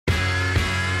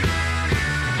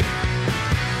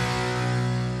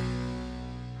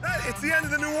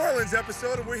New Orleans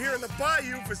episode, and we're here in the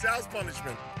bayou for Sal's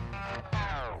punishment.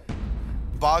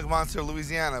 Bog monster,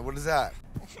 Louisiana. What is that?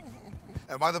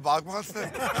 Am I the bog monster? Is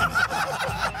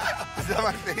that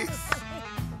my face?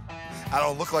 I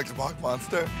don't look like the bog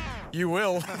monster. You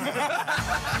will.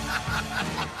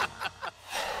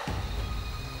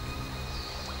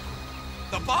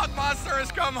 The bog monster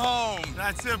has come home.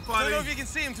 That's it, I buddy. don't know if you can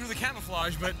see him through the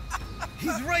camouflage, but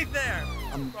he's right there.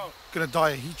 I'm gonna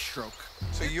die a heat stroke.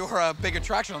 So you're a big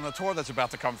attraction on the tour that's about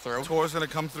to come through. Tour's gonna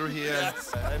come through here.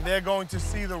 And they're going to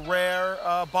see the rare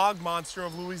bog monster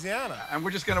of Louisiana. And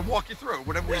we're just gonna walk you through.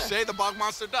 Whatever we say, the bog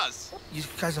monster does. You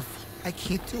guys are... I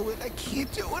can't do it. I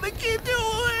can't do it. I can't do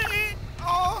it.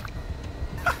 Oh.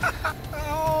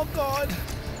 Oh, God.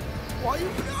 Why you...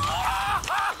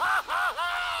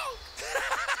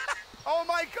 Oh,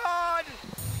 my God.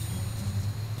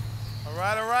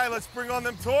 All right, let's bring on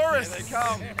them tourists. Here they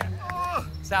come. Oh.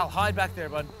 Sal, hide back there,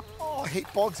 bud. Oh, I hate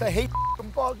bugs. I hate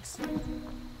bugs.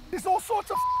 There's all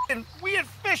sorts of weird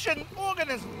fish and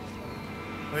organisms.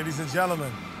 Ladies and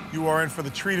gentlemen, you are in for the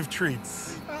treat of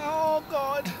treats. Oh,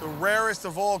 God. The rarest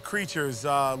of all creatures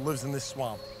lives in this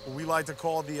swamp. What we like to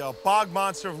call the bog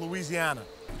monster of Louisiana.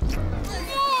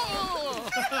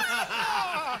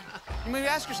 You may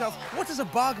ask yourself, what does a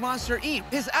bog monster eat?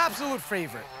 His absolute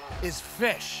favorite is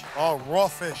fish. Oh, raw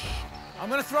fish. I'm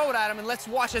gonna throw it at him and let's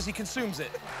watch as he consumes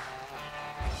it.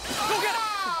 Go get it!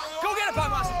 Go get it, bog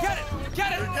monster! Get it!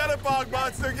 Get it! Get it, bog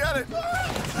monster, get it!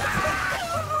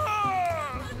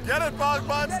 Get it, bog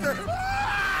monster!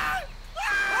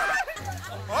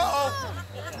 Uh-oh!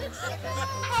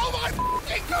 Oh, my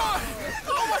fucking God!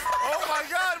 Oh, my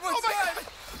God, what's that?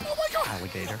 Oh, my God.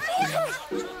 Alligator. Oh, my God.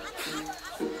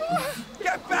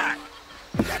 Get back!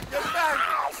 Get back!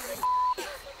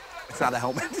 It's not a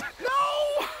helmet.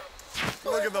 No!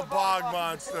 Look at the bog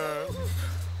monster.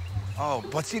 Oh,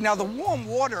 but see, now the warm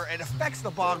water, it affects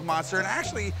the bog monster, and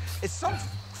actually, it's some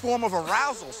form of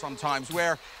arousal sometimes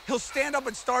where he'll stand up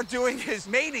and start doing his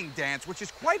mating dance, which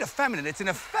is quite effeminate. It's an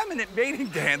effeminate mating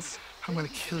dance. I'm gonna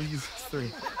kill you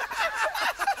three.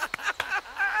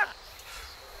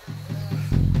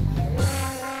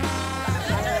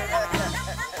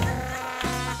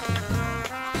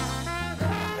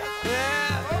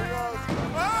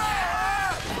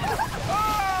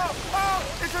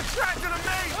 It's attracted a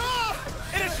mate!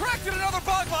 It attracted another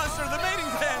bog monster, the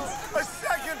mating dance. A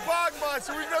second bog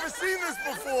monster. We've never seen this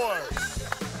before.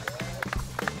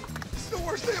 It's the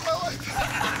worst day of my life.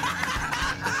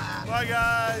 Bye,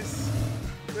 guys.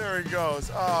 There he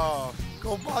goes. Oh.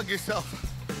 Go bog yourself.